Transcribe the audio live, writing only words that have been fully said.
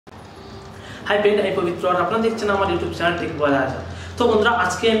Hi friend, আমি পবিত্র আর আপনারা দেখছেন আমার ইউটিউব চ্যানেল টেকবয়রাজা। তো বন্ধুরা,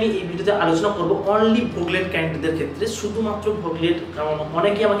 আজকে আমি এই ভিডিওতে আলোচনা করব অনলি ভোগলেট ক্যান্ডিডেটদের ক্ষেত্রে, শুধুমাত্র ভোগলেট। কারণ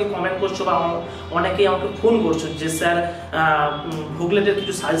অনেকেই আমাকে কমেন্ট করছো বা অনেকেই আমাকে ফোন করছো যে স্যার ভোগলেটের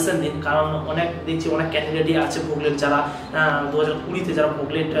কিছু সাজেশন দিন। কারণ দেখছি অনেক ক্যান্ডিডেটই আছে ভোগলেট যারা 2020-তে যারা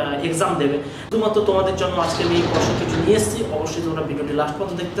ভোগলেট এক্সাম দেবে। শুধুমাত্র তোমাদের জন্য আজকে আমি এই প্রশ্ন কিছু নিয়ে এসেছি। অবশ্যই তোমরা ভিডিওটি লাস্ট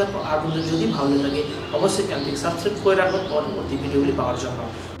পর্যন্ত দেখতে থাকো। আর তোমাদের যদি ভালো লাগে অবশ্যই চ্যানেলটি সাবস্ক্রাইব করে রাখো পরবর্তী ভিডিওগুলি পাওয়ার জন্য।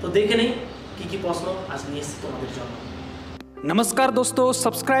 তো দেখে নেই কি প্রশ্ন আজ নিয়ে এসেছি তোমাদের জন্য। नमस्कार दोस्तों,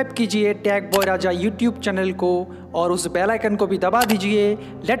 सब्सक्राइब कीजिए टेक बॉय राजा यूट्यूब चैनल को और उस बेल आइकन को भी दबा दीजिए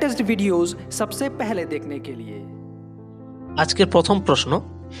लेटेस्ट वीडियोस सबसे पहले देखने के लिए। আজকের প্রথম প্রশ্ন,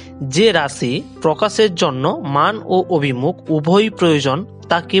 যে রাশি প্রকাশের জন্য মান ও অভিমুখ উভয়ই প্রয়োজন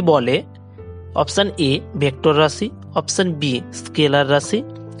তাকে বলে? অপশন এ ভেক্টর রাশি, অপশন বি স্কেলার রাশি,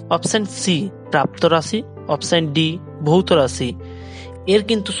 অপশন সি প্রাপ্ত রাশি, অপশন ডি ভৌত রাশি। এর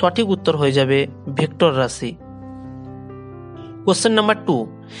কিন্তু সঠিক উত্তর হয়ে যাবে ভেক্টর রাশি। কোশ্চেন নাম্বার 2,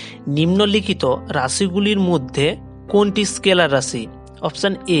 নিম্নলিখিত রাশিগুলির মধ্যে কোনটি স্কেলার রাশি?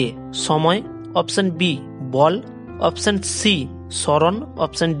 অপশন এ সময়, অপশন বি বল, অপশন সি সরণ,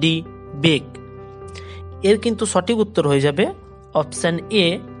 অপশন ডি বেগ। এর কিন্তু সঠিক উত্তর হয়ে যাবে অপশন এ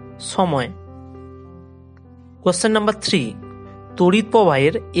সময়। কোশ্চেন নাম্বার 3, তড়িৎ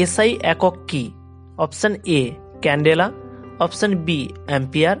প্রবাহের এসআই একক কি? Option A candela, option B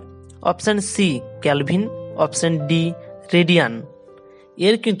ampere, option C Calvin, option D radian.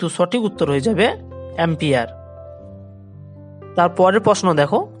 এর কিন্তু সঠিক উত্তর হয়ে যাবে অ্যাম্পিয়ার। তারপরের প্রশ্ন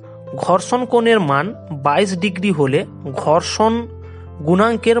দেখো, ঘর্ষণ কোণের মান 22 ডিগ্রি হলে ঘর্ষণ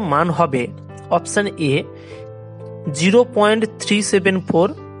গুণাঙ্কের মান হবে? Option A 0.374,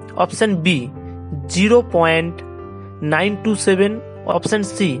 option B 0.927, option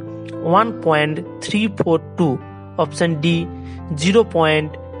C 1.342, option D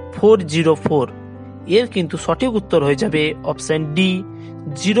 0.404। এর কিন্তু সঠিক উত্তর হয়ে যাবে অপশন ডি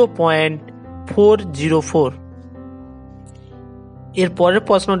 0.404। এর পরের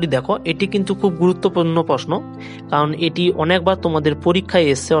প্রশ্নটি দেখো, এটি কিন্তু খুব গুরুত্বপূর্ণ প্রশ্ন, কারণ এটি অনেকবার তোমাদের পরীক্ষায়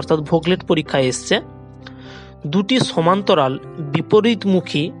এসছে, অর্থাৎ ভোগলেট পরীক্ষায় এসছে। দুটি সমান্তরাল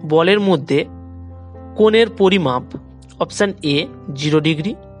বিপরীতমুখী বলের মধ্যে কোণের পরিমাপ? Option A 0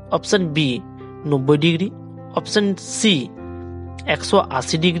 degree, option B 90 degree, option C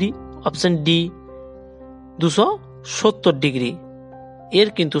 180 degree, option D 270 degree. এর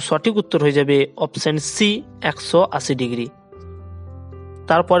কিন্তু সঠিক উত্তর হয়ে যাবে অপশন সি 180 ডিগ্রি।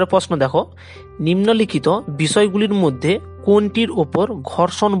 তারপরে প্রশ্ন দেখো, নিম্নলিখিত বিষয়গুলির মধ্যে কোনটির উপর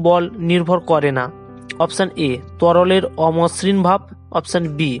ঘর্ষণ বল নির্ভর করে না? অপশন এ তরলের অমসৃণ ভাব, অপশন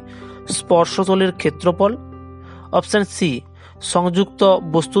বি স্পর্শতলের ক্ষেত্রফল, অপশন সি সংযুক্ত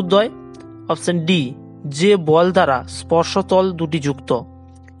বস্তুদ্বয়, অপশন ডি যে বল দ্বারা স্পর্শতল দুটি যুক্ত।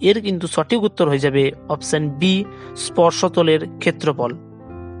 এর কিন্তু সঠিক উত্তর হয়ে যাবে অপশন বি স্পর্শতলের ক্ষেত্রফল।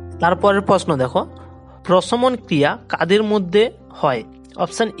 তারপরের প্রশ্ন দেখো, প্রশমন ক্রিয়া কাদের মধ্যে হয়?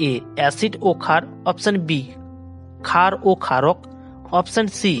 অপশন এ অ্যাসিড ও ক্ষার, অপশন বি ক্ষার ও ক্ষারক, অপশন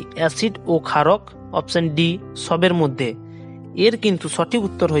সি অ্যাসিড ও ক্ষারক, অপশন ডি সবের মধ্যে। এর কিন্তু সঠিক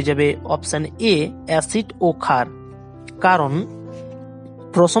উত্তর হয়ে যাবে অপশন এ অ্যাসিড ও ক্ষার। কারণ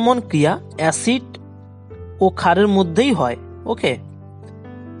প্রশমন ক্রিয়া অ্যাসিড ও ক্ষারের মধ্যেই হয়। ওকে।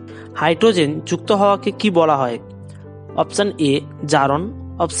 হাইড্রোজেন যুক্ত হওয়াকে কি বলা হয়? অপশন এ জারণ,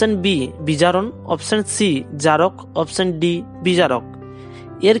 অপশন বি বিজারণ, অপশন সি জারক, অপশন ডি বিজারক।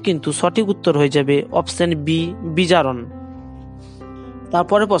 এর কিন্তু সঠিক উত্তর হয়ে যাবে অপশন বি বিজারণ।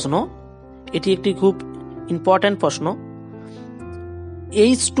 তারপরে প্রশ্ন, এটি একটি খুব ইম্পর্টেন্ট প্রশ্ন।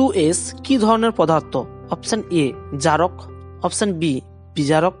 H2S কি ধরনের পদার্থ? Option A জারক, option B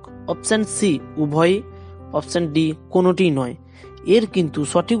বিজারক, option C উভয়ই, অপশন ডি কোনোটি নয়। এর কিন্তু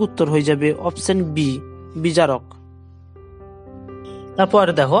সঠিক উত্তর হয়ে যাবে অপশন বি বিজারক।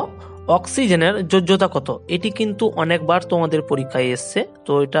 তারপরে দেখো, অক্সিজেনের যোজ্যতা কত? এটি কিন্তু অনেকবার তোমাদের পরীক্ষায় এসছে,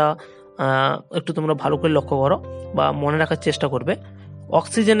 তো এটা একটু তোমরা ভালো করে লক্ষ্য করো বা মনে রাখার চেষ্টা করবে।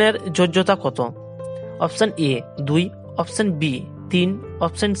 অক্সিজেনের যোজ্যতা কত? Option A 2, option B 3,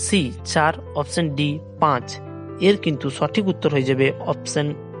 option C 4, option D 5। এর কিন্তু সঠিক উত্তর হয়ে যাবে অপশন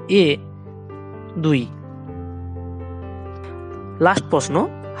এ 2। লাস্ট প্রশ্ন,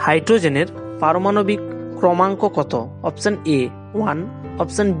 হাইড্রোজেনের পারমাণবিক ক্রমাঙ্ক কত? Option A 1,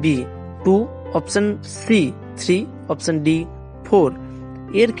 option B 2, option C 3, option D 4।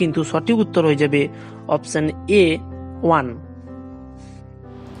 এর কিন্তু সঠিক উত্তর হয়ে যাবে অপশন এ 1।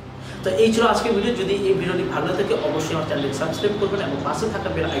 তো এই ছিল আজকের ভিডিও। যদি এই ভিডিওটি ভালো থাকে অবশ্যই আমার চ্যানেলটি সাবস্ক্রাইব করবেন এবং পাশে থাকা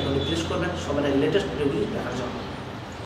বেল আইকনটি প্রেস করবেন সবার লেটেস্ট ভিডিওগুলি দেখার জন্য।